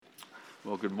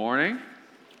Well, good morning.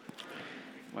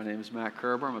 My name is Matt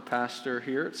Kerber. I'm a pastor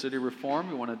here at City Reform.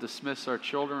 We want to dismiss our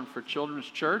children for Children's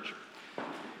Church.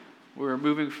 We're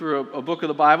moving through a book of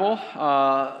the Bible,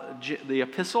 the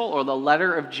epistle or the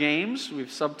letter of James. We've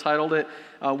subtitled it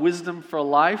Wisdom for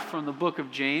Life from the book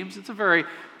of James. It's a very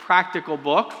practical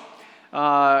book.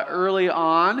 Early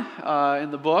on in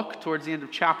the book, towards the end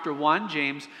of chapter 1,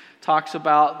 James talks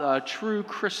about true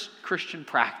Christian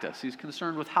practice. He's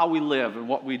concerned with how we live and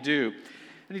what we do.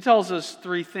 And he tells us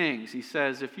three things. He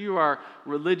says, if you are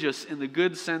religious in the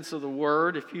good sense of the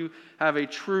word, if you have a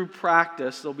true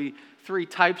practice, there'll be three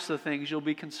types of things you'll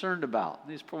be concerned about.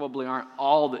 These probably aren't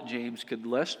all that James could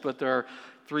list, but there are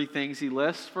three things he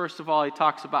lists. First of all, he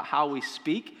talks about how we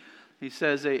speak. He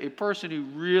says a person who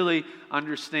really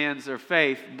understands their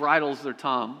faith bridles their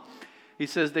tongue. He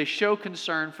says they show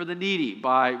concern for the needy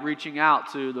by reaching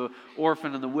out to the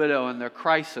orphan and the widow in their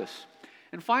crisis.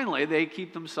 And finally, they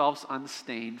keep themselves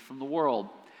unstained from the world.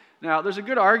 Now, there's a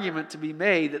good argument to be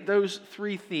made that those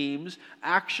three themes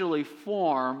actually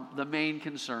form the main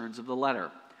concerns of the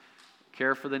letter.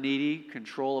 Care for the needy,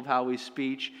 control of how we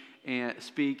speak, and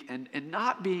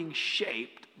not being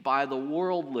shaped by the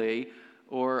worldly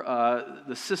or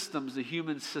the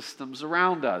human systems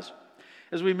around us.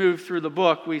 As we move through the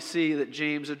book, we see that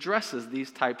James addresses these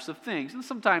types of things. And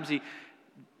sometimes he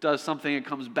does something and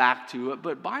comes back to it,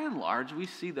 but by and large, we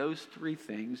see those three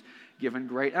things given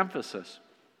great emphasis.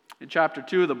 In chapter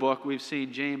 2 of the book, we've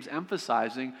seen James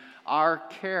emphasizing our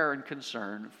care and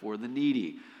concern for the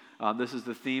needy. This is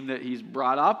the theme that he's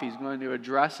brought up. He's going to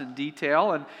address in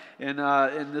detail. And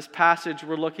in this passage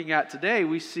we're looking at today,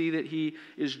 we see that he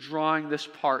is drawing this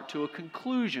part to a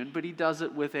conclusion, but he does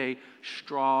it with a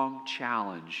strong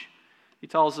challenge. He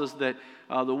tells us that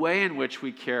the way in which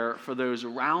we care for those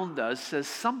around us says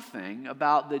something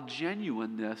about the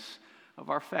genuineness of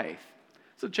our faith.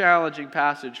 It's a challenging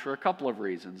passage for a couple of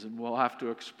reasons, and we'll have to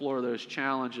explore those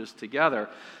challenges together.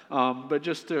 But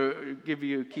just to keep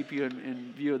you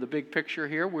in view of the big picture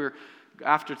here, we're,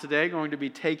 after today, going to be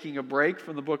taking a break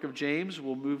from the book of James.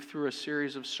 We'll move through a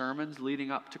series of sermons leading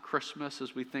up to Christmas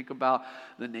as we think about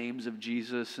the names of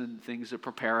Jesus and things that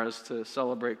prepare us to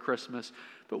celebrate Christmas.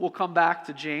 But we'll come back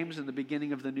to James in the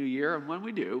beginning of the new year, and when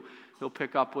we do, he'll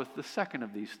pick up with the second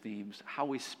of these themes, how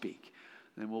we speak.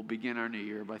 Then we'll begin our new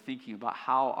year by thinking about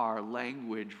how our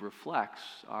language reflects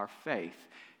our faith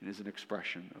and is an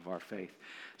expression of our faith.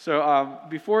 So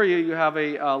before you have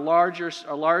a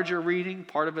larger reading.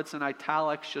 Part of it's in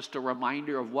italics, just a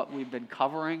reminder of what we've been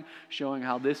covering, showing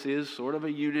how this is sort of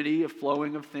a unity, a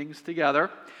flowing of things together.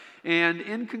 And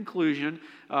in conclusion,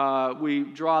 we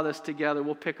draw this together.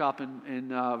 We'll pick up in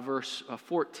verse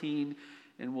 14,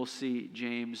 and we'll see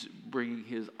James bringing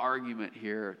his argument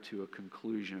here to a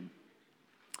conclusion.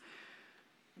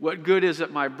 What good is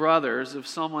it, my brothers, if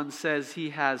someone says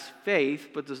he has faith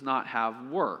but does not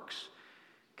have works?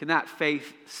 Can that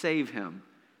faith save him?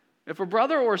 If a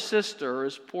brother or sister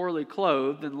is poorly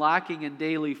clothed and lacking in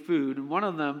daily food, and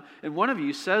one of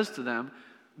you says to them,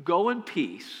 "Go in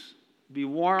peace, be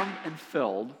warm and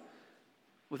filled,"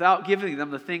 without giving them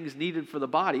the things needed for the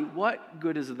body, what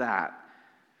good is that?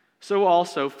 So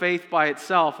also, faith by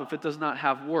itself, if it does not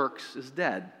have works, is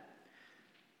dead.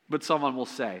 But someone will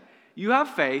say, "You have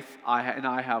faith, and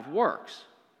I have works.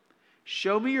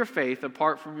 Show me your faith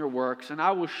apart from your works, and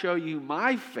I will show you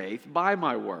my faith by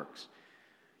my works.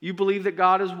 You believe that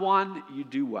God is one, you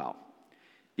do well.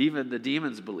 Even the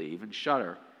demons believe and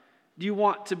shudder. Do you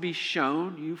want to be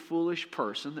shown, you foolish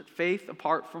person, that faith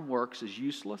apart from works is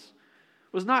useless?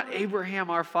 Was not Abraham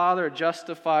our father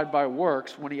justified by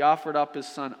works when he offered up his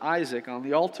son Isaac on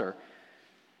the altar?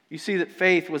 You see that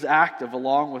faith was active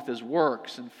along with his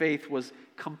works, and faith was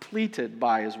completed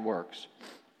by his works.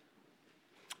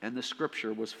 And the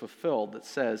scripture was fulfilled that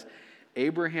says,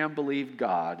 Abraham believed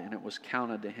God, and it was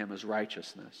counted to him as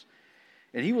righteousness.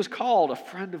 And he was called a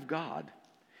friend of God.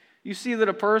 You see that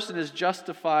a person is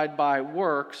justified by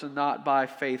works and not by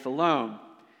faith alone.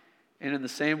 And in the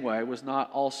same way, was not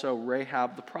also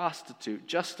Rahab the prostitute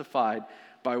justified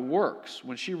by works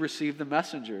when she received the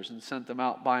messengers and sent them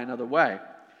out by another way?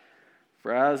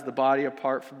 For as the body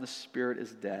apart from the spirit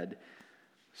is dead,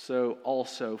 so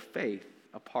also faith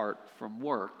apart from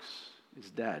works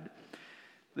is dead.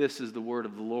 This is the word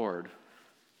of the Lord.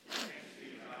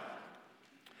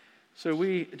 So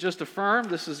we just affirmed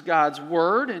this is God's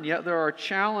word, and yet there are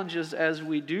challenges as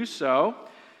we do so.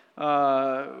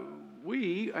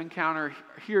 We encounter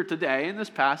here today in this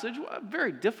passage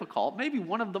very difficult, maybe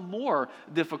one of the more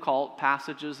difficult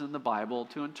passages in the Bible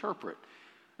to interpret.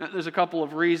 Now, there's a couple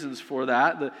of reasons for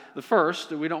that. The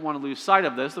first, we don't want to lose sight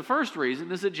of this, the first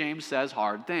reason is that James says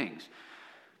hard things.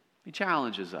 He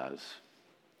challenges us.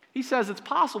 He says it's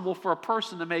possible for a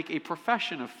person to make a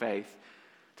profession of faith,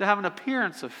 to have an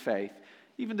appearance of faith,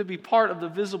 even to be part of the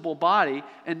visible body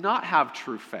and not have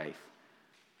true faith.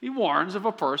 He warns of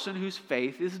a person whose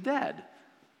faith is dead.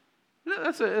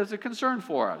 That's a concern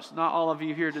for us. Not all of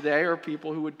you here today are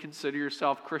people who would consider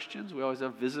yourself Christians. We always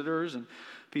have visitors and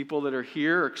people that are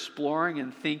here exploring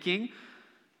and thinking.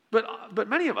 But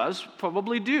many of us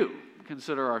probably do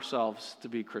consider ourselves to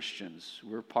be Christians.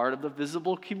 We're part of the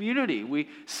visible community. We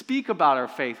speak about our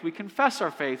faith. We confess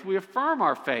our faith. We affirm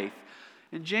our faith.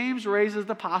 And James raises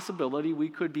the possibility we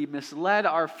could be misled.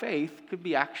 Our faith could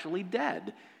be actually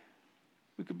dead.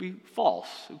 We could be false.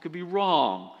 It could be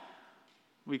wrong.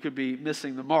 We could be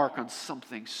missing the mark on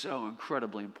something so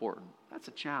incredibly important. That's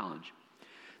a challenge.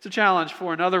 It's a challenge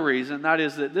for another reason. That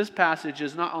is that this passage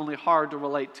is not only hard to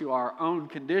relate to our own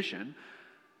condition,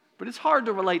 but it's hard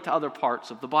to relate to other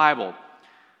parts of the Bible.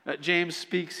 James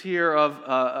speaks here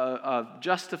of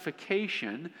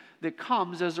justification that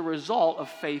comes as a result of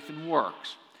faith and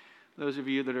works. Those of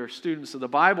you that are students of the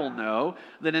Bible know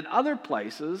that in other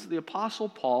places, the Apostle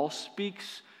Paul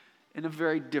speaks in a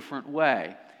very different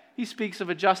way. He speaks of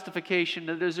a justification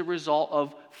that is a result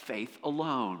of faith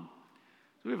alone.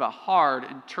 So we have a hard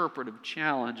interpretive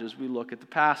challenge as we look at the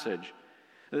passage.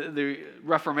 The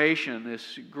Reformation,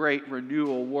 this great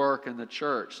renewal work in the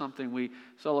church, something we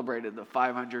celebrated the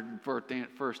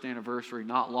 501st anniversary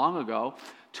not long ago,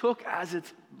 took as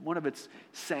one of its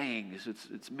sayings,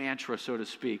 its mantra, so to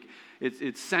speak,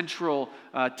 its central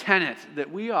tenet that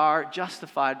we are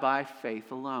justified by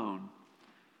faith alone.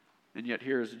 And yet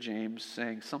here's James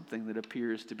saying something that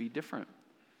appears to be different.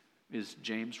 Is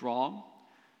James wrong?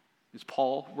 Is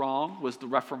Paul wrong? Was the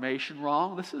Reformation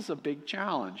wrong? This is a big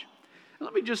challenge. And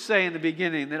let me just say in the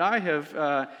beginning that I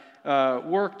have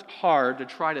worked hard to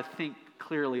try to think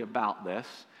clearly about this.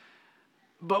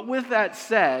 But with that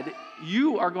said,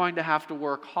 you are going to have to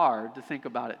work hard to think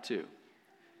about it too.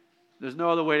 There's no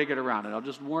other way to get around it. I'll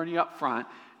just warn you up front.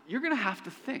 You're going to have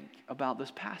to think about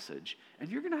this passage, and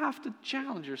you're going to have to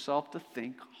challenge yourself to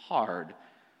think hard,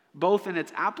 both in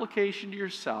its application to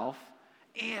yourself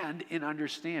and in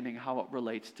understanding how it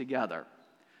relates together.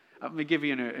 Let me give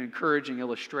you an encouraging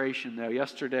illustration, though.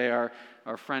 Yesterday,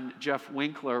 our friend Jeff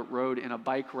Winkler rode in a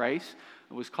bike race.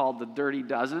 It was called the Dirty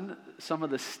Dozen. Some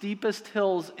of the steepest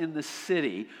hills in the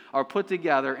city are put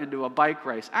together into a bike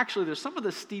race. Actually, there's some of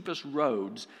the steepest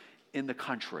roads in the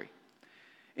country.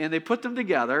 And they put them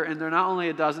together, and they're not only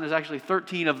a dozen, there's actually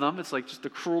 13 of them. It's like just a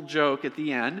cruel joke at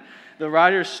the end. The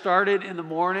riders started in the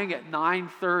morning at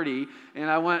 9:30, and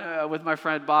I went with my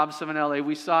friend Bob Simonelli.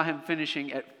 We saw him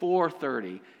finishing at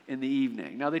 4:30 in the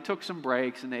evening. Now, they took some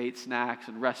breaks, and they ate snacks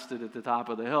and rested at the top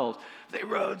of the hills. They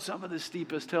rode some of the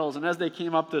steepest hills, and as they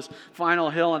came up this final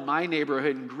hill in my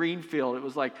neighborhood in Greenfield, it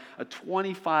was like a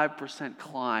 25%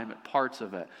 climb at parts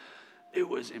of it. It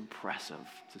was impressive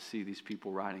to see these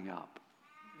people riding up.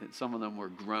 And some of them were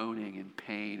groaning in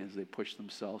pain as they pushed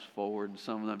themselves forward, and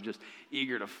some of them just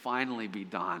eager to finally be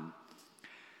done.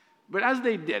 But as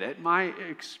they did it, my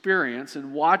experience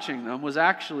in watching them was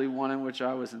actually one in which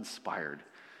I was inspired.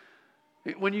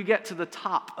 When you get to the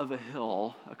top of a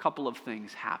hill, a couple of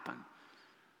things happen.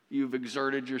 You've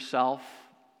exerted yourself,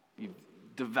 you've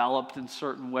developed in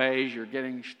certain ways, you're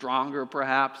getting stronger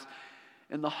perhaps,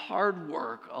 and the hard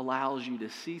work allows you to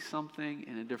see something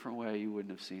in a different way you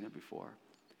wouldn't have seen it before.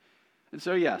 And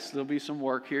so, yes, there'll be some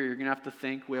work here. You're going to have to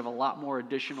think. We have a lot more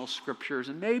additional scriptures.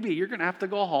 And maybe you're going to have to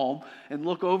go home and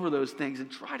look over those things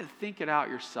and try to think it out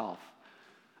yourself.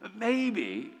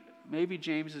 Maybe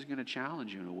James is going to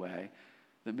challenge you in a way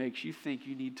that makes you think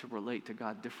you need to relate to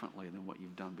God differently than what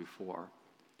you've done before.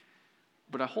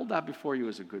 But I hold that before you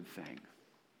as a good thing.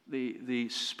 The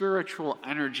spiritual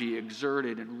energy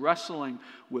exerted in wrestling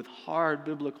with hard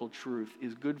biblical truth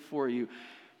is good for you.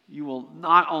 You will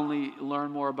not only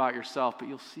learn more about yourself, but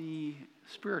you'll see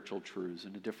spiritual truths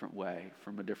in a different way,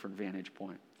 from a different vantage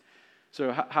point.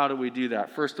 So how do we do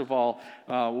that? First of all,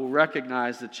 we'll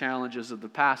recognize the challenges of the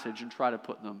passage and try to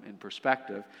put them in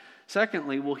perspective.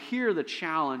 Secondly, we'll hear the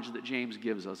challenge that James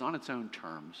gives us on its own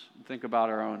terms. Think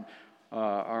about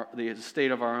the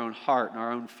state of our own heart and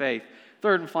our own faith.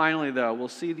 Third and finally, though, we'll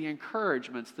see the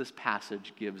encouragements this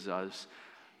passage gives us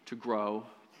to grow,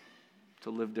 to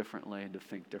live differently, and to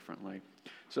think differently.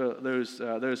 So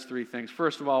those three things.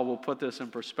 First of all, we'll put this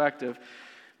in perspective.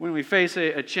 When we face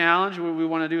a challenge, what we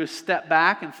want to do is step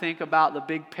back and think about the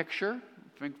big picture.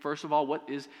 Think, first of all, what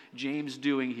is James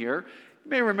doing here? You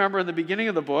may remember in the beginning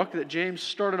of the book that James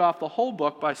started off the whole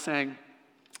book by saying,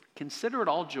 "Consider it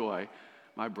all joy,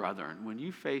 my brethren, when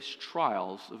you face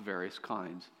trials of various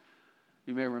kinds."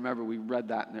 You may remember we read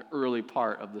that in the early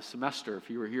part of the semester. If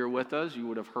you were here with us, you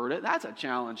would have heard it. That's a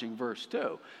challenging verse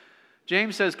too.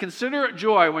 James says, consider it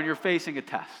joy when you're facing a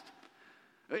test.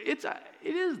 It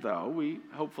is, though, we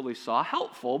hopefully saw,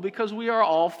 helpful because we are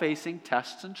all facing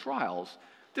tests and trials,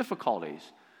 difficulties.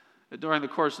 During the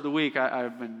course of the week,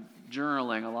 I've been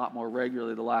journaling a lot more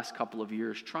regularly the last couple of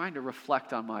years, trying to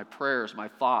reflect on my prayers, my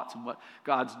thoughts, and what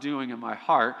God's doing in my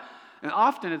heart. And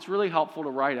often it's really helpful to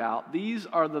write out, these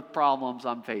are the problems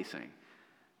I'm facing.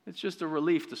 It's just a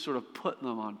relief to sort of put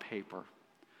them on paper.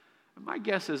 And my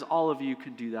guess is all of you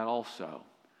can do that also.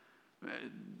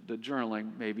 The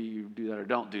journaling, maybe you do that or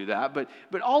don't do that,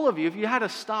 but all of you, if you had to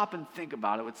stop and think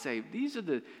about it, would say, these are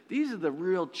the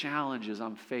real challenges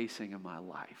I'm facing in my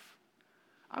life.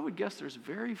 I would guess there's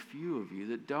very few of you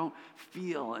that don't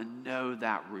feel and know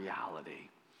that reality.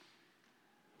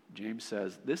 James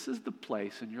says, this is the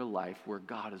place in your life where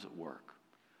God is at work.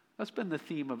 That's been the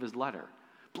theme of his letter.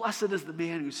 Blessed is the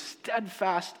man who's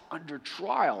steadfast under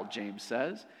trial, James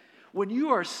says. When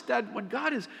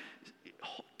God is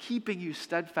keeping you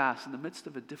steadfast in the midst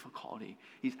of a difficulty,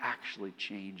 he's actually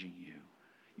changing you.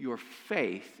 Your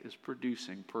faith is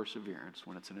producing perseverance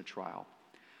when it's in a trial.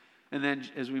 And then,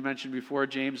 as we mentioned before,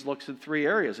 James looks at 3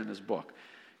 areas in his book.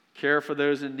 Care for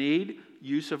those in need,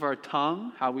 use of our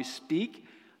tongue, how we speak,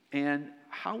 and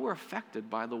how we're affected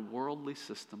by the worldly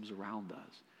systems around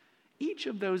us. Each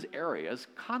of those areas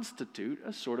constitute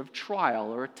a sort of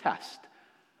trial or a test.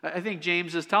 I think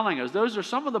James is telling us those are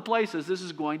some of the places this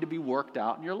is going to be worked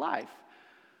out in your life.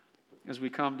 As we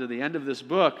come to the end of this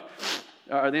book,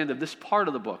 or the end of this part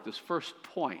of the book, this first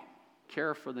point,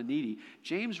 care for the needy,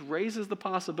 James raises the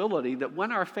possibility that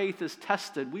when our faith is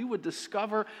tested, we would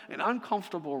discover an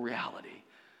uncomfortable reality,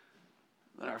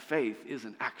 that our faith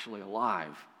isn't actually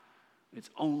alive. It's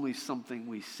only something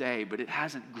we say, but it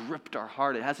hasn't gripped our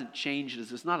heart. It hasn't changed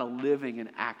us. It's not a living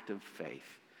and active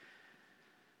faith.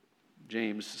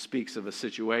 James speaks of a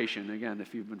situation. Again,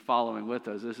 if you've been following with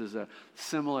us, this is a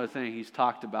similar thing he's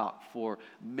talked about for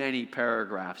many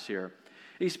paragraphs here.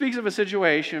 He speaks of a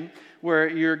situation where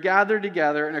you're gathered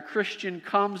together and a Christian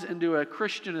comes into a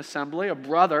Christian assembly. A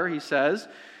brother, he says,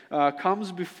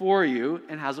 comes before you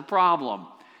and has a problem.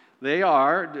 They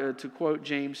are, to quote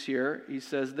James here, he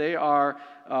says, they are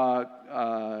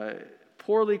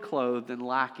poorly clothed and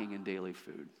lacking in daily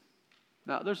food.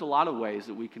 Now, there's a lot of ways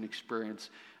that we can experience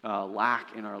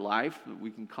lack in our life. We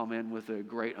can come in with a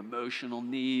great emotional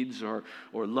needs or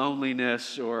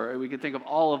loneliness, or we can think of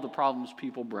all of the problems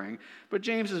people bring. But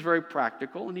James is very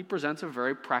practical, and he presents a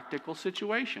very practical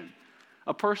situation.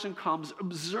 A person comes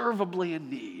observably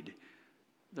in need.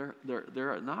 They're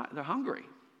hungry,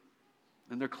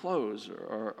 and their clothes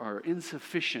are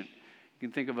insufficient. You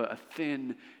can think of a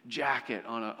thin jacket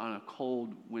on a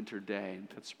cold winter day in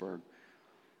Pittsburgh.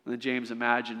 And then James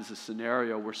imagines a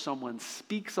scenario where someone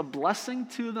speaks a blessing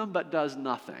to them but does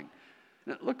nothing.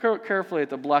 Now, look carefully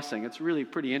at the blessing. It's really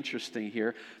pretty interesting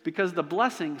here because the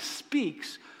blessing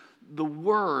speaks the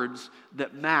words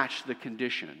that match the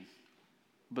condition,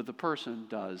 but the person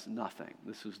does nothing.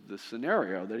 This is the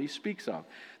scenario that he speaks of.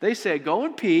 They say, "Go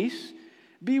in peace,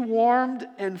 be warmed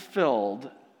and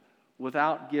filled,"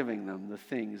 without giving them the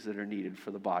things that are needed for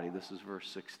the body. This is verse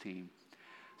 16.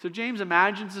 So James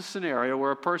imagines a scenario where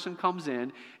a person comes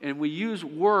in and we use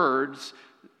words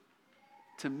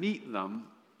to meet them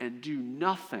and do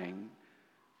nothing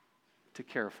to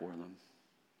care for them.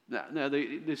 Now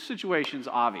the situation's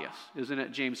obvious, isn't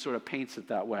it? James sort of paints it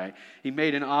that way. He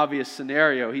made an obvious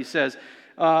scenario. He says,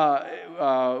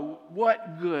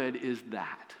 what good is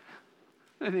that?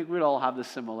 I think we'd all have the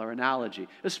similar analogy,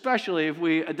 especially if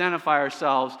we identify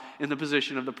ourselves in the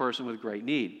position of the person with great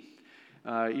need.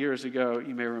 Years ago,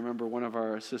 you may remember one of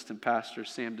our assistant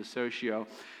pastors, Sam DeSocio,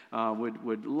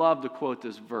 would love to quote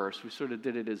this verse. We sort of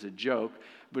did it as a joke.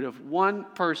 But if one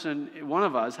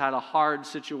of us had a hard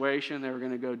situation, they were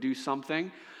going to go do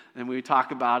something, and we would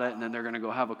talk about it, and then they're going to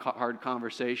go have a hard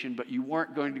conversation, but you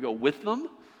weren't going to go with them,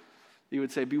 you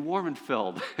would say, "Be warm and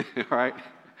filled," right?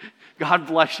 God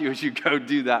bless you as you go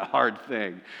do that hard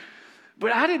thing.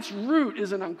 But at its root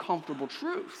is an uncomfortable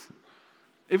truth.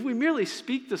 If we merely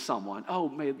speak to someone, "Oh,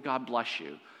 may God bless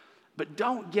you," but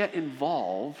don't get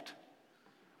involved,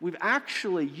 we've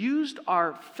actually used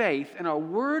our faith and our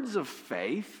words of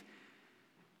faith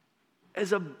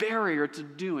as a barrier to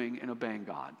doing and obeying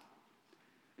God.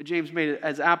 James made it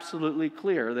as absolutely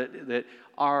clear that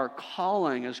our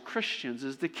calling as Christians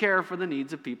is to care for the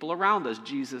needs of people around us.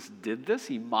 Jesus did this,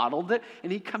 he modeled it,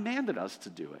 and he commanded us to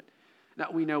do it. Now,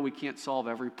 we know we can't solve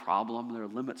every problem. There are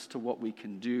limits to what we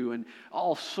can do, and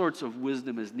all sorts of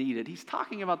wisdom is needed. He's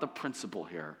talking about the principle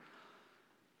here.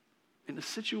 and a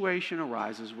situation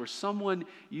arises where someone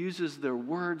uses their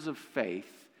words of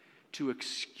faith to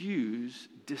excuse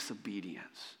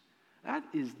disobedience. That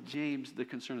is the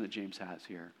concern that James has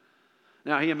here.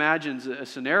 Now, he imagines a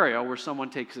scenario where someone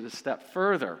takes it a step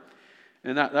further.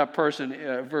 And that person,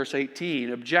 verse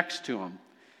 18, objects to him.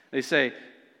 They say,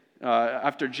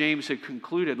 after James had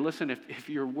concluded, listen, if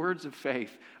your words of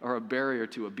faith are a barrier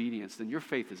to obedience, then your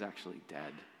faith is actually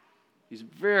dead. He's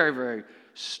very, very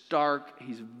stark.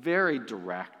 He's very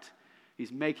direct. He's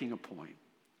making a point.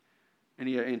 And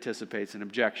he anticipates an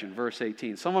objection. Verse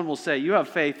 18, someone will say, you have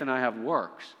faith and I have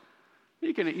works.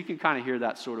 You can kind of hear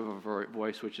that sort of a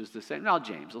voice, which is the same. Now,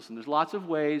 James, listen, there's lots of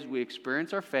ways we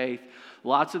experience our faith,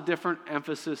 lots of different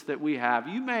emphasis that we have.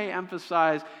 You may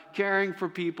emphasize caring for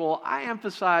people. I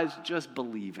emphasize just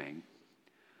believing.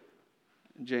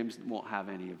 James won't have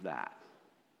any of that.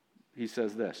 He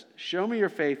says this, show me your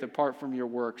faith apart from your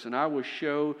works, and I will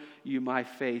show you my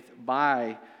faith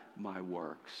by my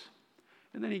works.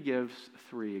 And then he gives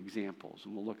 3 examples,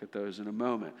 and we'll look at those in a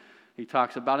moment. He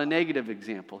talks about a negative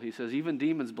example. He says, even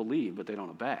demons believe, but they don't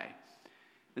obey.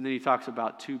 And then he talks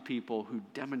about 2 people who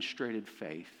demonstrated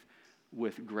faith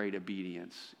with great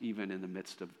obedience, even in the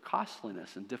midst of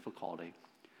costliness and difficulty.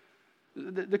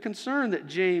 The concern that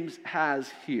James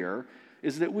has here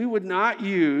is that we would not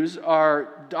use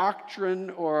our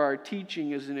doctrine or our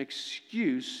teaching as an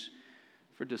excuse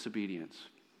for disobedience.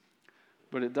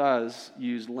 But it does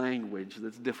use language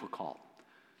that's difficult.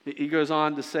 He goes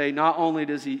on to say, not only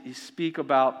does he speak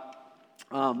about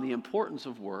the importance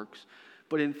of works,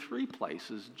 but in 3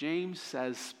 places, James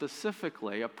says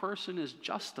specifically, a person is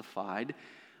justified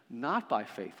not by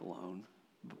faith alone,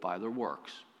 but by their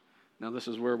works. Now, this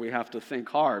is where we have to think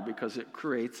hard because it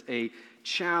creates a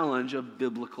challenge of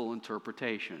biblical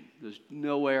interpretation. There's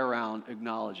no way around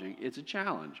acknowledging it's a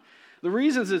challenge. The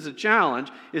reasons it's a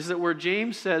challenge is that where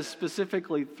James says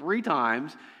specifically 3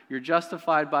 times, you're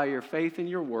justified by your faith in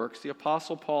your works, the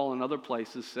Apostle Paul in other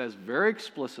places says very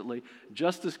explicitly,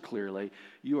 just as clearly,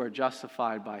 you are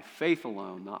justified by faith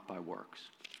alone, not by works.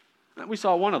 And we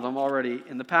saw one of them already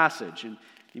in the passage, and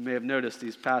you may have noticed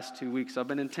these past 2 weeks I've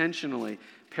been intentionally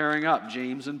pairing up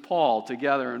James and Paul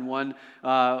together in one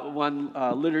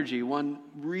liturgy, one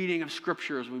reading of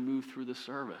Scripture as we move through the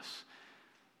service,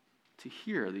 to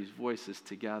hear these voices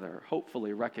together,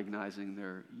 hopefully recognizing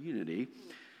their unity.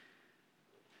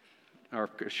 Our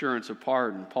assurance of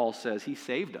pardon, Paul says, he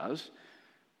saved us,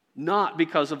 not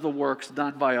because of the works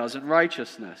done by us in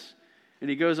righteousness. And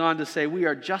he goes on to say, we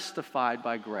are justified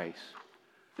by grace.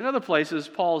 In other places,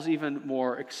 Paul's even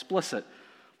more explicit.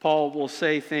 Paul will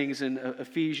say things in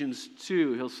Ephesians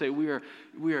 2. He'll say, we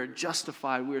are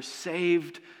justified, we are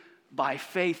saved by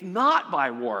faith, not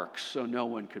by works, so no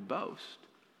one could boast.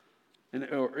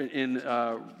 In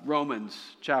Romans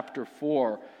chapter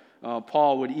 4,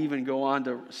 Paul would even go on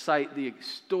to cite the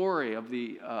story of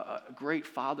the great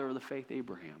father of the faith,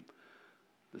 Abraham,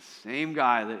 the same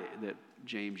guy that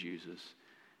James uses,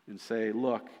 and say,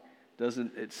 look,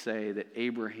 doesn't it say that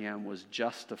Abraham was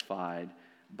justified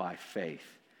by faith?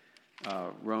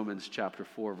 Romans chapter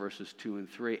 4, verses 2 and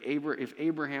 3. If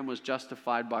Abraham was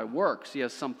justified by works, he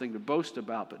has something to boast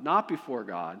about, but not before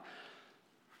God.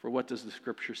 For what does the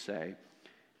Scripture say?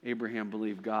 Abraham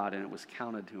believed God, and it was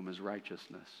counted to him as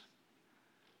righteousness.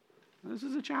 This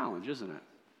is a challenge, isn't it?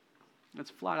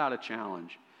 It's flat out a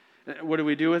challenge. What do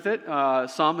we do with it?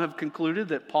 Some have concluded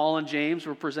that Paul and James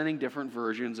were presenting different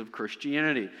versions of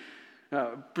Christianity,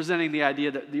 presenting the idea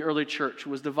that the early church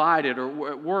was divided or,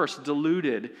 at worst,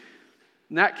 diluted.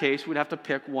 In that case, we'd have to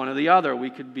pick one or the other. We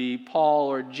could be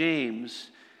Paul or James,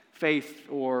 faith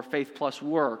or faith plus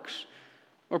works.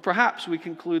 Or perhaps we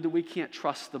conclude that we can't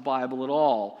trust the Bible at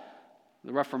all.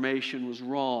 The Reformation was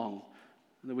wrong,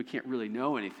 and that we can't really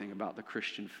know anything about the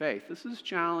Christian faith. This is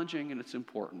challenging and it's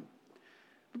important.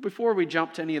 But before we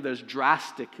jump to any of those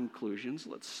drastic conclusions,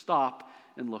 let's stop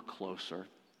and look closer.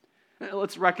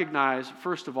 Let's recognize,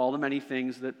 first of all, the many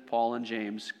things that Paul and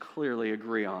James clearly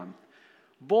agree on.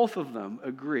 Both of them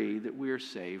agree that we are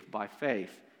saved by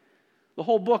faith. The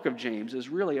whole book of James is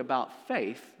really about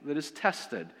faith that is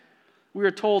tested. We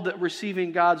are told that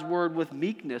receiving God's word with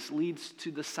meekness leads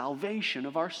to the salvation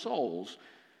of our souls.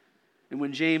 And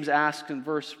when James asks in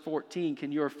verse 14,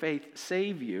 can your faith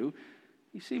save you?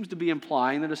 He seems to be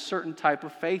implying that a certain type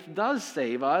of faith does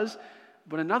save us,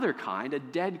 but another kind, a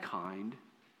dead kind,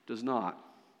 does not.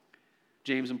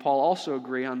 James and Paul also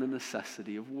agree on the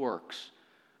necessity of works.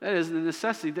 That is, the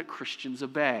necessity that Christians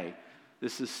obey.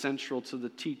 This is central to the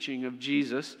teaching of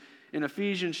Jesus. In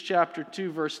Ephesians chapter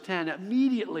 2, verse 10,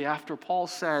 immediately after Paul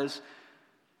says,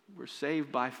 we're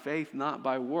saved by faith, not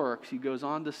by works, he goes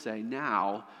on to say,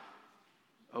 now,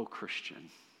 O Christian,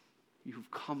 you've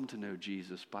come to know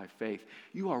Jesus by faith.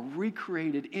 You are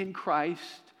recreated in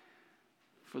Christ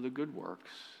for the good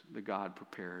works that God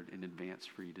prepared in advance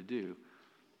for you to do.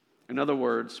 In other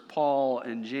words, Paul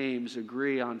and James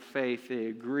agree on faith. They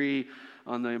agree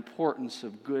on the importance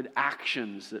of good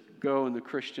actions that go in the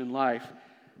Christian life.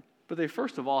 But they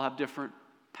first of all have different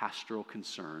pastoral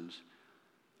concerns.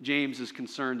 James is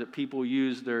concerned that people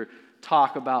use their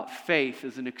talk about faith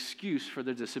as an excuse for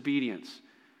their disobedience.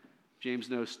 James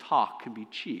knows talk can be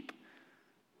cheap.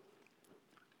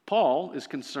 Paul is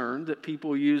concerned that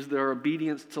people use their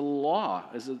obedience to law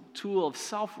as a tool of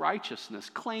self-righteousness,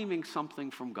 claiming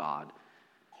something from God.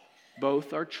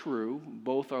 Both are true,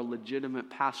 both are legitimate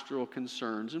pastoral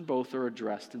concerns, and both are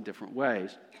addressed in different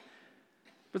ways.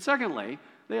 But secondly,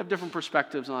 they have different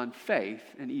perspectives on faith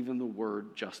and even the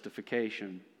word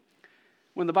justification.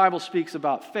 When the Bible speaks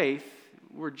about faith,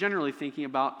 we're generally thinking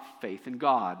about faith in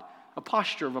God, a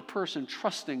posture of a person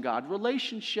trusting God,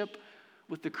 relationship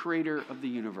with the creator of the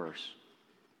universe.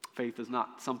 Faith is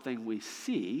not something we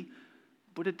see,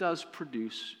 but it does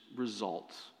produce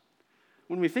results.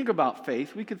 When we think about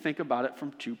faith, we can think about it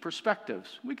from two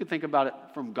perspectives. We could think about it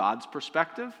from God's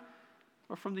perspective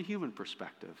or from the human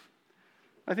perspective.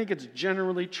 I think it's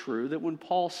generally true that when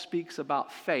Paul speaks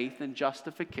about faith and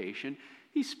justification,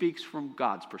 he speaks from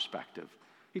God's perspective.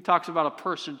 He talks about a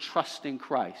person trusting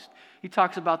Christ. He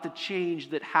talks about the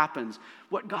change that happens,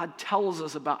 what God tells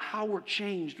us about how we're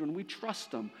changed when we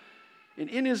trust Him. And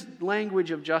in his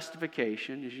language of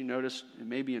justification, as you notice,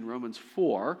 maybe in Romans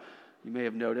 4, you may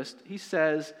have noticed, he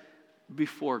says,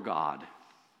 before God.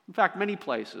 In fact, many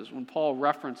places when Paul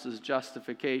references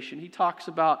justification, he talks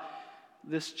about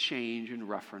this change in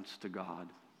reference to God.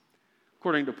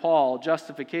 According to Paul,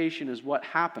 justification is what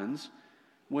happens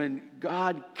when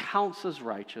God counts us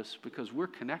righteous because we're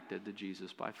connected to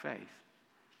Jesus by faith.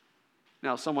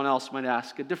 Now, someone else might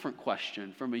ask a different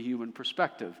question from a human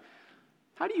perspective.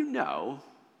 How do you know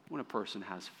when a person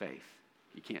has faith?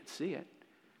 You can't see it.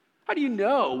 How do you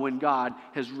know when God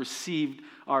has received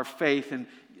our faith and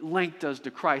linked us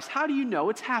to Christ? How do you know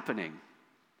it's happening?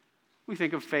 We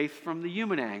think of faith from the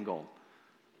human angle.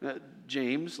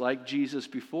 James, like Jesus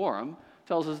before him,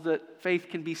 tells us that faith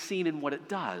can be seen in what it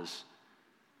does.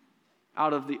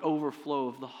 Out of the overflow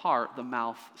of the heart, the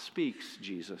mouth speaks,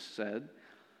 Jesus said.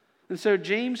 And so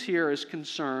James here is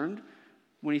concerned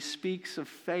when he speaks of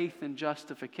faith and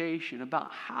justification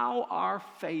about how our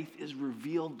faith is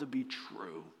revealed to be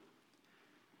true.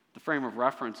 The frame of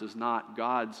reference is not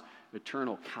God's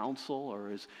eternal counsel or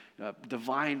his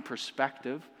divine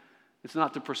perspective. It's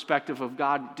not the perspective of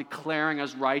God declaring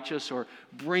us righteous or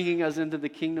bringing us into the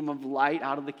kingdom of light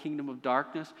out of the kingdom of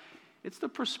darkness. It's the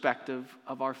perspective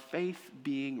of our faith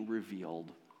being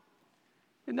revealed.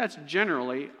 And that's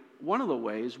generally one of the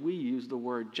ways we use the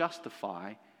word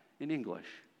justify in English.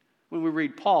 When we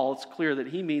read Paul, it's clear that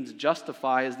he means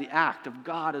justify as the act of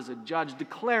God as a judge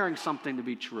declaring something to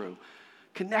be true.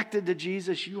 Connected to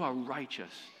Jesus, you are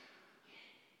righteous.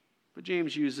 But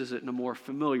James uses it in a more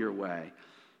familiar way,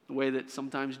 a way that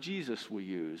sometimes Jesus will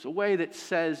use, a way that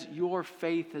says your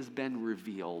faith has been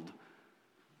revealed.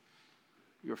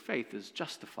 Your faith is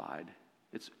justified.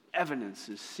 Its evidence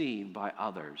is seen by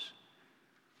others.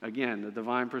 Again, the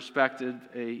divine perspective,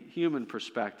 a human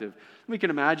perspective. We can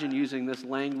imagine using this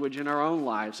language in our own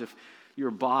lives. If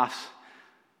your boss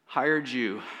hired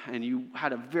you and you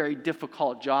had a very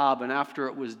difficult job, and after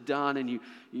it was done and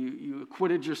you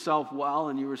acquitted yourself well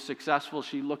and you were successful,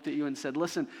 she looked at you and said,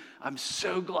 "Listen, I'm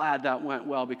so glad that went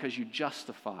well because you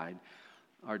justified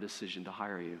our decision to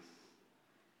hire you."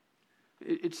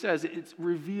 It says it's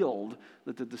revealed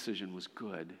that the decision was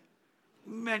good.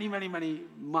 Many, many, many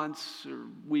months or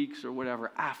weeks or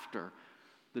whatever after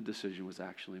the decision was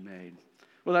actually made.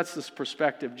 Well, that's this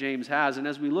perspective James has, and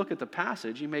as we look at the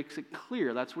passage, he makes it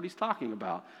clear that's what he's talking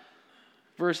about.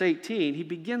 Verse 18, he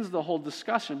begins the whole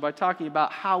discussion by talking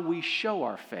about how we show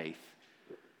our faith.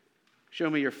 Show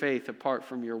me your faith apart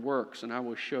from your works, and I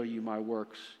will show you my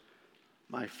works,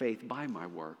 my faith by my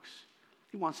works.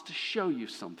 He wants to show you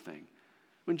something.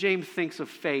 When James thinks of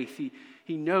faith, he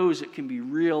knows it can be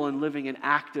real and living and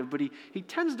active, but he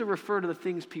tends to refer to the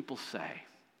things people say.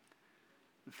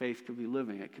 The faith could be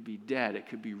living, it could be dead, it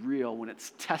could be real. When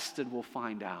it's tested, we'll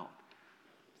find out.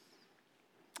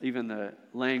 Even the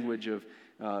language of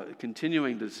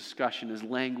continuing the discussion is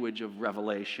language of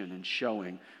revelation and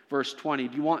showing. Verse 20,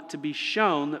 do you want to be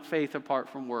shown that faith apart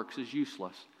from works is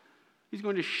useless? He's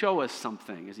going to show us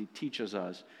something as he teaches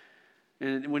us.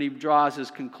 And when he draws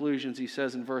his conclusions, he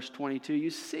says in verse 22,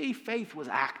 you see, faith was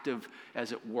active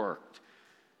as it worked.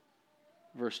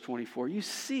 Verse 24, you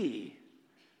see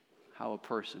how a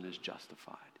person is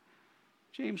justified.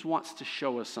 James wants to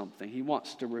show us something. He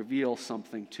wants to reveal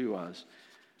something to us.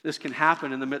 This can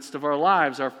happen in the midst of our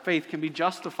lives. Our faith can be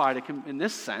justified. It can, in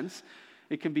this sense,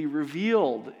 it can be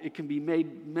revealed. It can be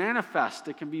made manifest.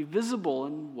 It can be visible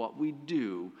in what we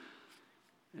do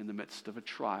in the midst of a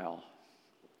trial.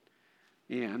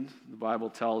 And the Bible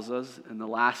tells us in the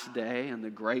last day and the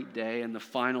great day and the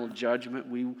final judgment,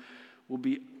 we will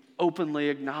be openly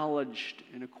acknowledged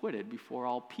and acquitted before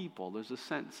all people. There's a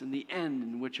sense in the end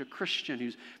in which a Christian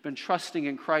who's been trusting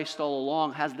in Christ all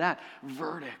along has that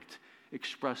verdict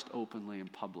expressed openly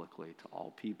and publicly to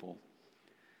all people.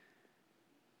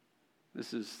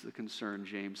 This is the concern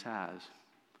James has.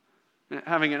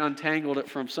 Having untangled it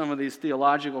from some of these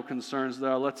theological concerns,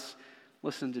 though, let's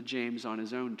listen to James on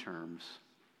his own terms.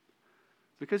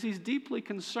 Because he's deeply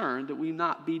concerned that we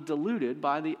not be deluded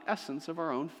by the essence of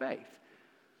our own faith.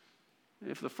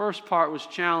 If the first part was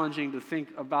challenging to think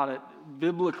about it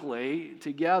biblically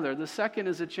together, the second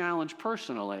is a challenge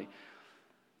personally.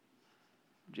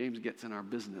 James gets in our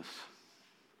business.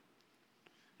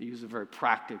 He uses a very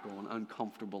practical and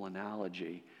uncomfortable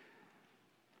analogy.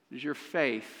 Does your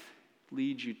faith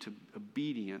lead you to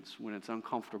obedience when it's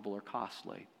uncomfortable or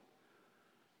costly?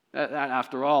 That,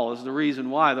 after all, is the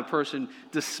reason why the person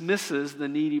dismisses the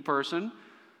needy person,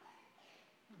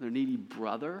 their needy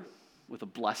brother, with a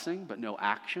blessing but no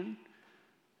action.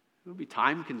 It would be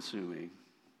time-consuming,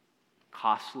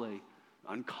 costly,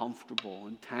 uncomfortable,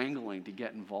 entangling to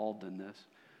get involved in this.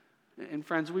 And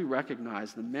friends, we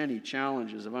recognize the many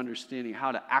challenges of understanding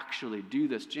how to actually do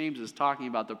this. James is talking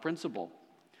about the principle.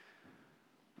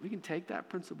 We can take that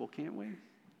principle, can't we? And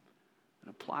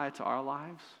apply it to our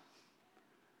lives.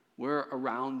 Where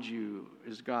around you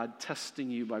is God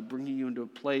testing you by bringing you into a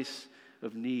place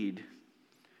of need?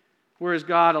 Where is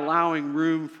God allowing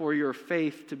room for your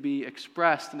faith to be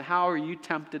expressed? And how are you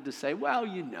tempted to say, well,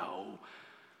 I'm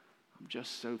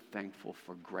just so thankful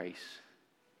for grace.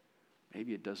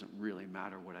 Maybe it doesn't really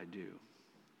matter what I do.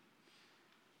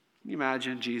 Can you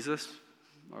imagine Jesus,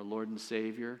 our Lord and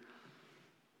Savior,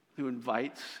 who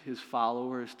invites his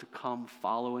followers to come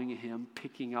following him,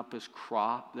 picking up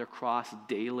their cross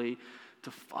daily,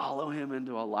 to follow him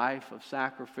into a life of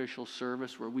sacrificial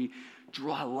service where we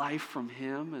draw life from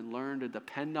him and learn to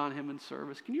depend on him in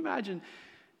service? Can you imagine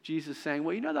Jesus saying,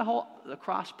 well, the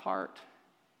cross part,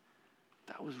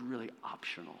 that was really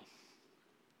optional.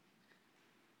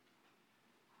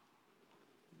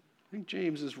 I think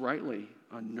James is rightly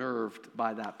unnerved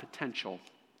by that potential.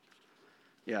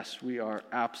 Yes, we are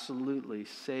absolutely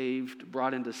saved,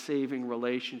 brought into saving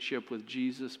relationship with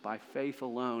Jesus by faith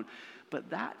alone. But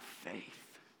that faith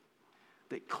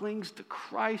that clings to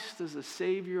Christ as a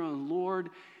Savior and Lord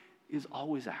is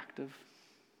always active.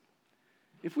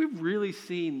 If we've really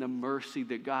seen the mercy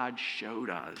that God showed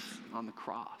us on the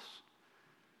cross,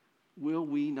 will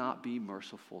we not be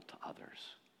merciful to others?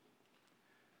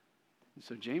 And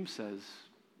so James says,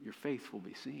 your faith will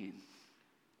be seen.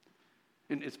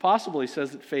 And it's possible, he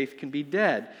says, that faith can be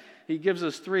dead. He gives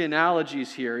us three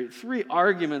analogies here, three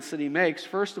arguments that he makes.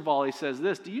 First of all, he says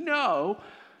this, do you know,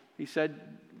 he said,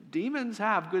 demons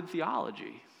have good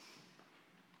theology.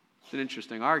 It's an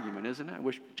interesting argument, isn't it? I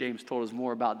wish James told us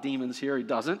more about demons here. He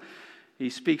doesn't. He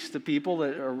speaks to people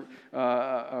that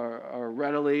are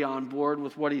readily on board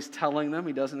with what he's telling them.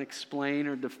 He doesn't explain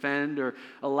or defend or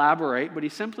elaborate, but he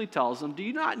simply tells them, do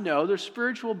you not know there's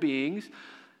spiritual beings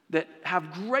that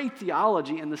have great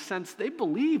theology in the sense they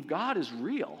believe God is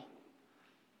real.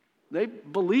 They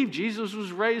believe Jesus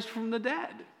was raised from the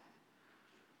dead.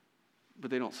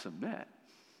 But they don't submit.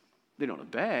 They don't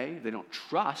obey. They don't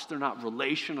trust. They're not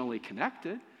relationally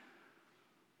connected.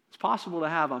 It's possible to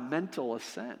have a mental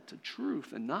assent to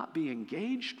truth and not be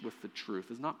engaged with the truth.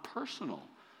 It's not personal.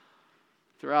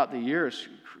 Throughout the years,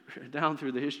 down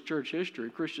through the church history,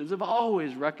 Christians have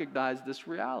always recognized this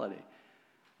reality.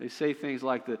 They say things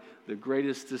like the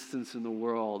greatest distance in the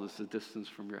world is the distance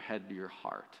from your head to your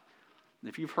heart. And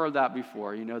if you've heard that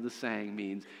before, you know the saying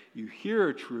means you hear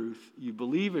a truth, you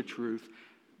believe a truth,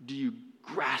 do you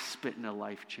grasp it in a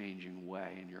life-changing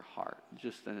way in your heart?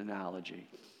 Just an analogy.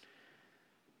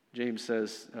 James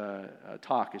says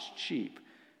talk is cheap,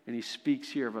 and he speaks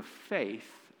here of a faith,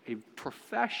 a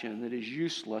profession that is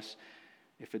useless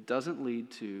if it doesn't lead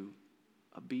to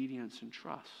obedience and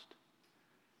trust.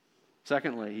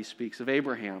 Secondly, he speaks of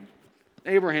Abraham.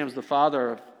 Abraham's the father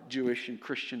of Jewish and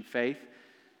Christian faith.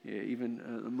 Even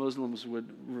the Muslims would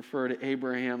refer to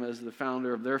Abraham as the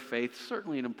founder of their faith,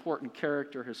 certainly an important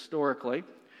character historically.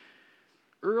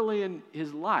 Early in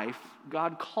his life,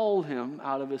 God called him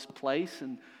out of his place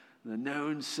and the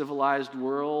known civilized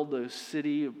world, the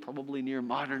city probably near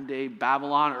modern-day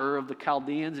Babylon, Ur of the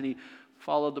Chaldeans, and he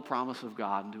followed the promise of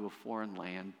God into a foreign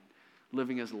land,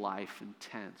 living his life in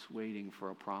tents, waiting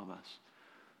for a promise.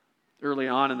 Early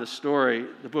on in the story,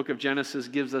 the book of Genesis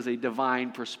gives us a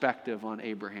divine perspective on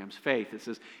Abraham's faith. It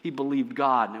says he believed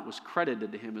God and it was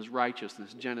credited to him as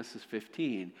righteousness, Genesis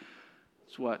 15.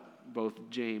 It's what both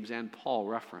James and Paul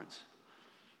reference.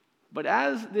 But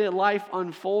as the life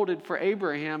unfolded for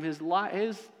Abraham, his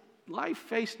life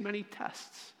faced many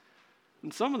tests.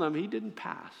 And some of them he didn't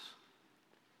pass.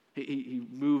 He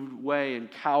moved away in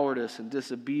cowardice and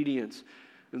disobedience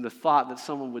and the thought that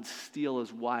someone would steal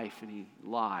his wife, and he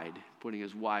lied, putting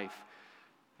his wife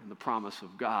in the promise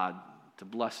of God to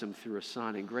bless him through a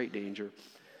son in great danger.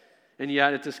 And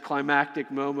yet at this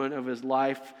climactic moment of his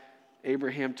life,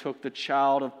 Abraham took the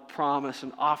child of promise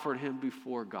and offered him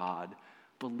before God,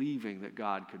 believing that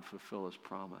God could fulfill his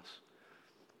promise.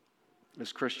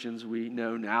 As Christians, we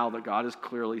know now that God has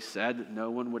clearly said that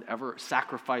no one would ever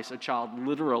sacrifice a child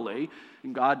literally,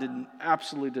 and God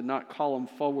absolutely did not call him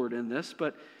forward in this,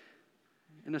 but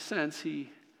in a sense, he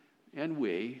and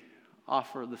we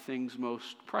offer the things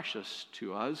most precious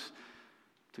to us,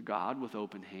 to God, with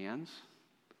open hands.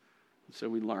 And so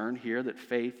we learn here that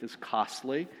faith is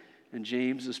costly, and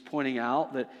James is pointing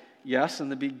out that yes, in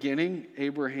the beginning,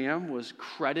 Abraham was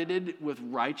credited with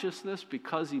righteousness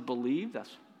because he believed.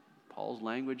 That's Paul's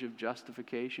language of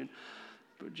justification.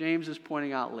 But James is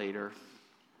pointing out later,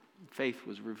 faith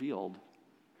was revealed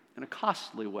in a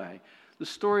costly way. The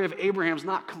story of Abraham is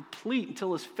not complete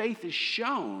until his faith is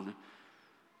shown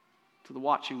to the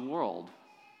watching world,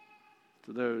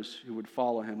 to those who would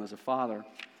follow him as a father.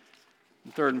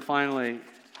 And third and finally,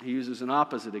 he uses an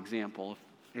opposite example.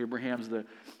 Abraham's the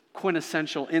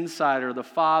quintessential insider, the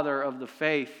father of the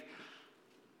faith.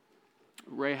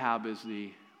 Rahab is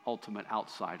the ultimate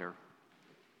outsider.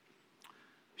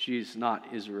 She's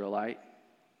not Israelite.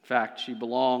 In fact, she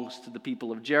belongs to the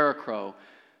people of Jericho.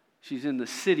 She's in the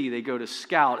city. They go to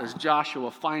scout as Joshua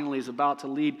finally is about to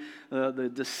lead the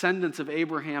descendants of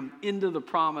Abraham into the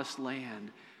promised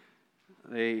land.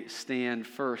 They stand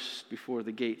first before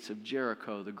the gates of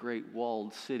Jericho, the great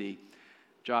walled city.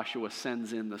 Joshua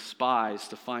sends in the spies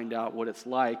to find out what it's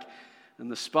like.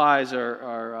 And the spies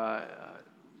are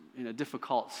in a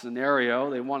difficult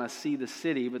scenario. They want to see the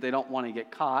city, but they don't want to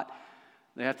get caught.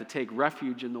 They have to take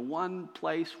refuge in the one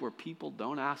place where people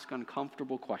don't ask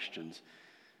uncomfortable questions.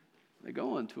 They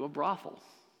go into a brothel.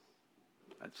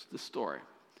 That's the story.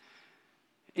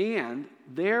 And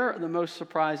there, the most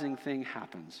surprising thing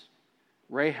happens.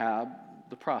 Rahab,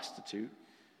 the prostitute,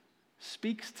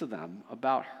 speaks to them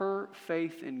about her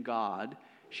faith in God.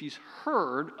 She's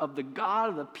heard of the God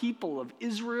of the people of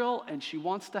Israel, and she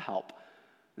wants to help.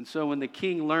 And so when the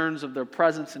king learns of their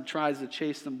presence and tries to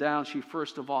chase them down, she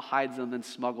first of all hides them and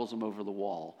smuggles them over the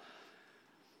wall.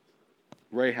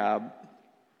 Rahab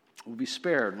will be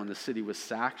spared when the city was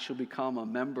sacked. She'll become a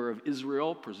member of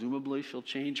Israel. Presumably she'll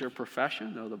change her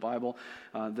profession. No, the Bible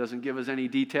doesn't give us any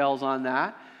details on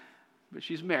that. But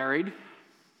she's married.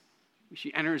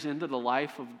 She enters into the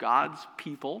life of God's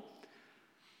people.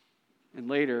 And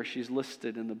later, she's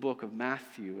listed in the book of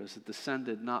Matthew as a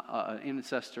descendant, an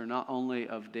ancestor not only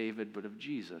of David, but of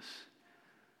Jesus.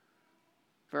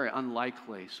 Very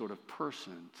unlikely sort of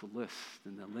person to list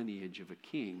in the lineage of a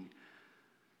king.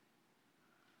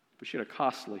 But she had a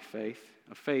costly faith,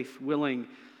 a faith willing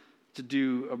to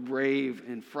do a brave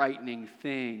and frightening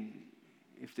thing.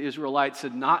 If the Israelites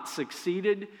had not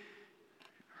succeeded,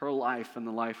 her life and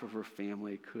the life of her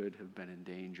family could have been in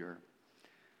danger.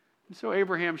 And so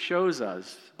Abraham shows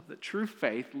us that true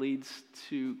faith leads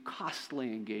to costly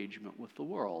engagement with the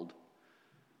world.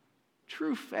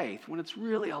 True faith, when it's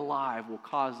really alive, will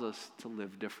cause us to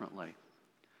live differently.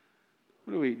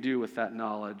 What do we do with that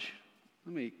knowledge?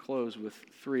 Let me close with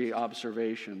 3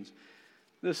 observations.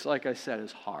 This, like I said,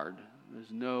 is hard. There's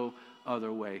no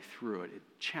other way through it. It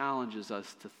challenges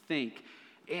us to think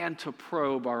and to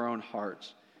probe our own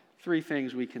hearts. 3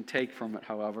 things we can take from it,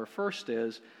 however. First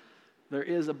is, there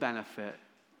is a benefit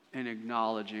in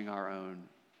acknowledging our own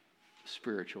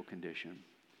spiritual condition.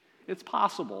 It's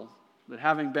possible that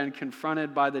having been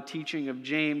confronted by the teaching of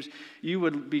James, you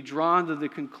would be drawn to the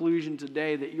conclusion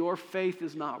today that your faith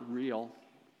is not real.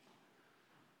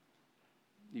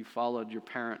 You followed your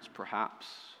parents, perhaps,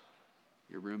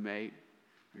 your roommate,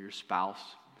 or your spouse.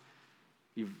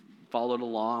 You've followed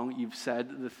along, you've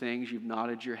said the things, you've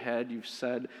nodded your head, you've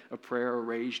said a prayer or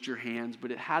raised your hands,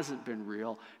 but it hasn't been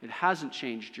real. It hasn't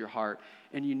changed your heart,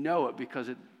 and you know it because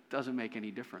it doesn't make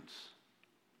any difference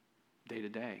day to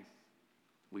day,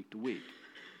 week to week.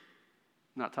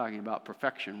 I'm not talking about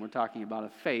perfection. We're talking about a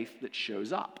faith that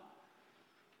shows up.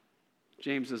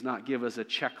 James does not give us a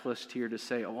checklist here to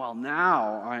say, oh, well,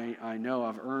 now I know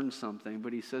I've earned something.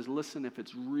 But he says, listen, if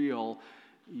it's real,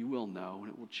 you will know,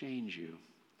 and it will change you.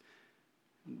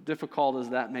 Difficult as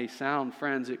that may sound,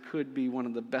 friends, it could be one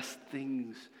of the best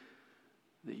things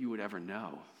that you would ever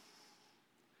know.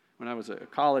 When I was a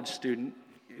college student,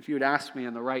 if you had asked me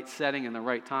in the right setting and the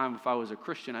right time if I was a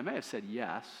Christian, I may have said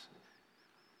yes,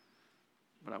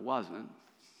 but I wasn't.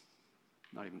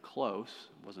 Not even close.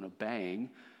 I wasn't obeying.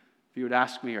 If you would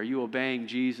ask me, are you obeying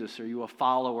Jesus? Are you a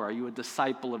follower? Are you a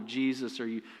disciple of Jesus? Are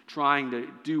you trying to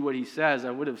do what he says?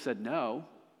 I would have said no.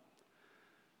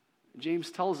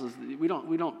 James tells us that we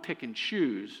don't pick and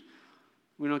choose.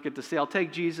 We don't get to say, I'll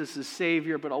take Jesus as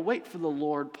Savior, but I'll wait for the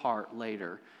Lord part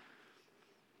later.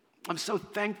 I'm so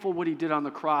thankful what he did on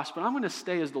the cross, but I'm going to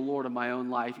stay as the Lord of my own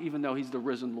life, even though he's the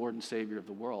risen Lord and Savior of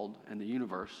the world and the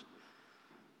universe.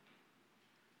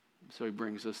 So he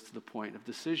brings us to the point of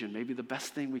decision. Maybe the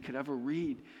best thing we could ever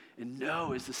read and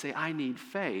know is to say, I need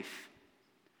faith.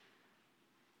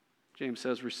 James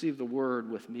says, receive the word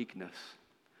with meekness.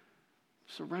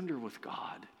 Surrender with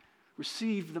God.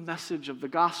 Receive the message of the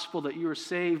gospel that you are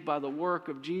saved by the work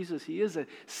of Jesus. He is a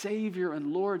Savior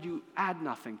and Lord. You add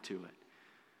nothing to it.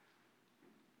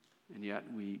 And yet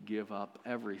we give up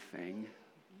everything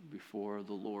before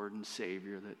the Lord and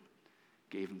Savior that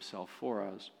gave himself for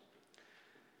us.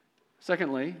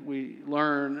 Secondly, we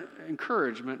learn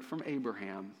encouragement from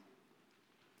Abraham.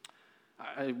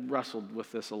 I wrestled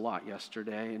with this a lot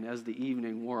yesterday, and as the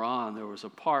evening wore on, there was a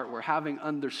part where, having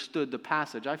understood the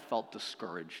passage, I felt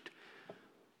discouraged.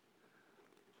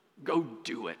 Go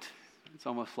do it. It's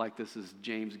almost like this is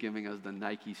James giving us the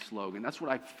Nike slogan. That's what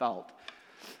I felt.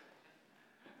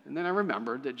 And then I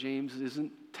remembered that James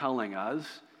isn't telling us,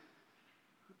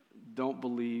 don't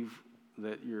believe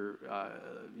that your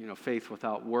faith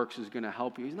without works is going to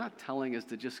help you. He's not telling us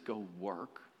to just go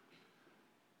work.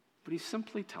 But he's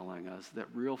simply telling us that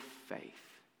real faith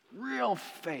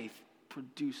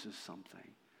produces something.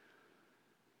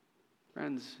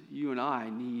 Friends, you and I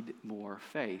need more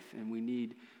faith, and we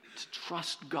need to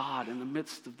trust God in the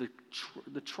midst of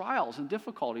the trials and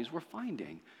difficulties we're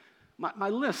finding. My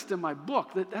list in my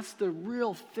book, that's the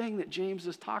real thing that James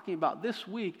is talking about this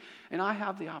week, and I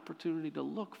have the opportunity to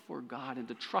look for God and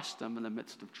to trust him in the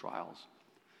midst of trials.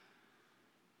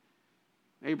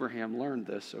 Abraham learned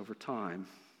this over time.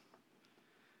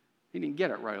 He didn't get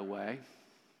it right away.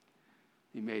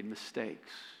 He made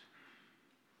mistakes.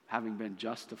 Having been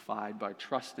justified by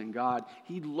trusting God,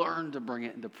 he learned to bring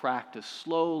it into practice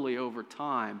slowly over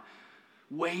time,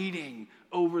 waiting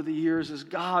over the years as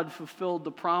God fulfilled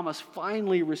the promise,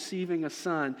 finally receiving a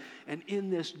son, and in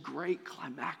this great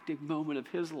climactic moment of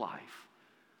his life,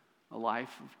 a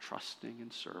life of trusting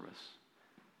and service,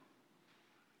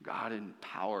 God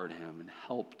empowered him and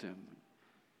helped him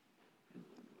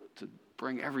to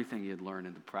bring everything he had learned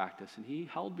into practice. And he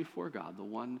held before God the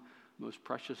one most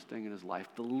precious thing in his life,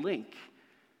 the link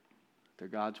to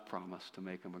God's promise to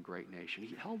make him a great nation.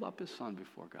 He held up his son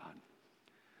before God.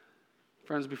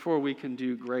 Friends, before we can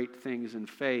do great things in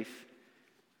faith,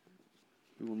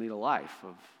 we will need a life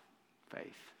of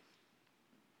faith.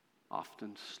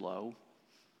 Often slow,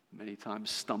 many times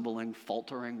stumbling,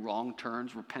 faltering, wrong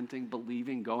turns, repenting,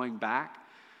 believing, going back.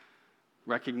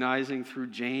 Recognizing through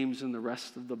James and the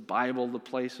rest of the Bible the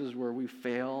places where we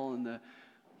fail and the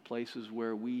places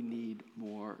where we need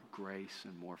more grace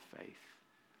and more faith.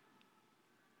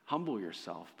 Humble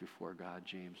yourself before God,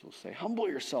 James will say. Humble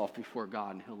yourself before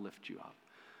God and he'll lift you up.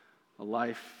 A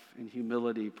life in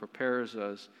humility prepares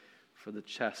us for the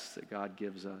tests that God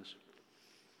gives us.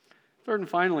 Third and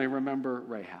finally, remember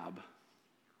Rahab.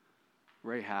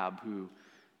 Rahab, who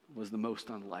was the most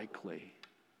unlikely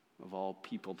of all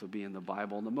people to be in the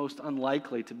Bible, and the most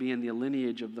unlikely to be in the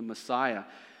lineage of the Messiah,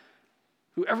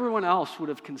 who everyone else would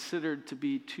have considered to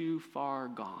be too far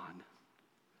gone.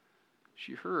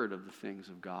 She heard of the things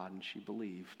of God and she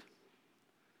believed.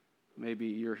 Maybe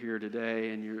you're here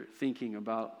today and you're thinking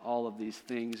about all of these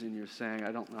things and you're saying,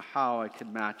 I don't know how I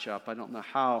could match up. I don't know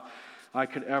how I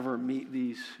could ever meet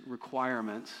these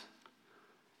requirements.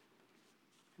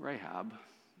 Rahab,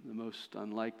 the most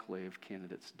unlikely of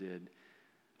candidates, did.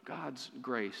 God's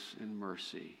grace and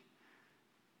mercy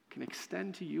can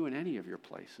extend to you in any of your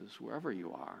places, wherever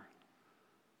you are.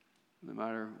 No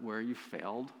matter where you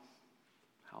failed,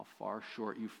 how far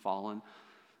short you've fallen,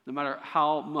 no matter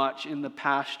how much in the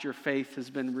past your faith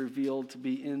has been revealed to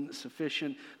be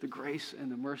insufficient, the grace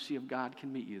and the mercy of God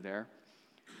can meet you there.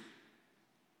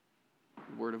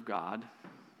 The Word of God,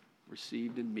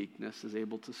 received in meekness, is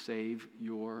able to save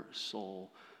your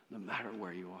soul no matter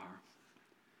where you are.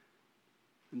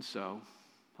 And so,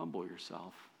 humble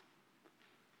yourself.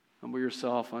 Humble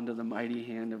yourself under the mighty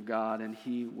hand of God, and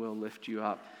He will lift you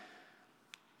up.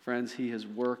 Friends, He has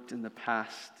worked in the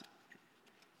past.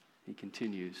 He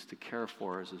continues to care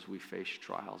for us as we face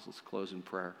trials. Let's close in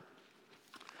prayer.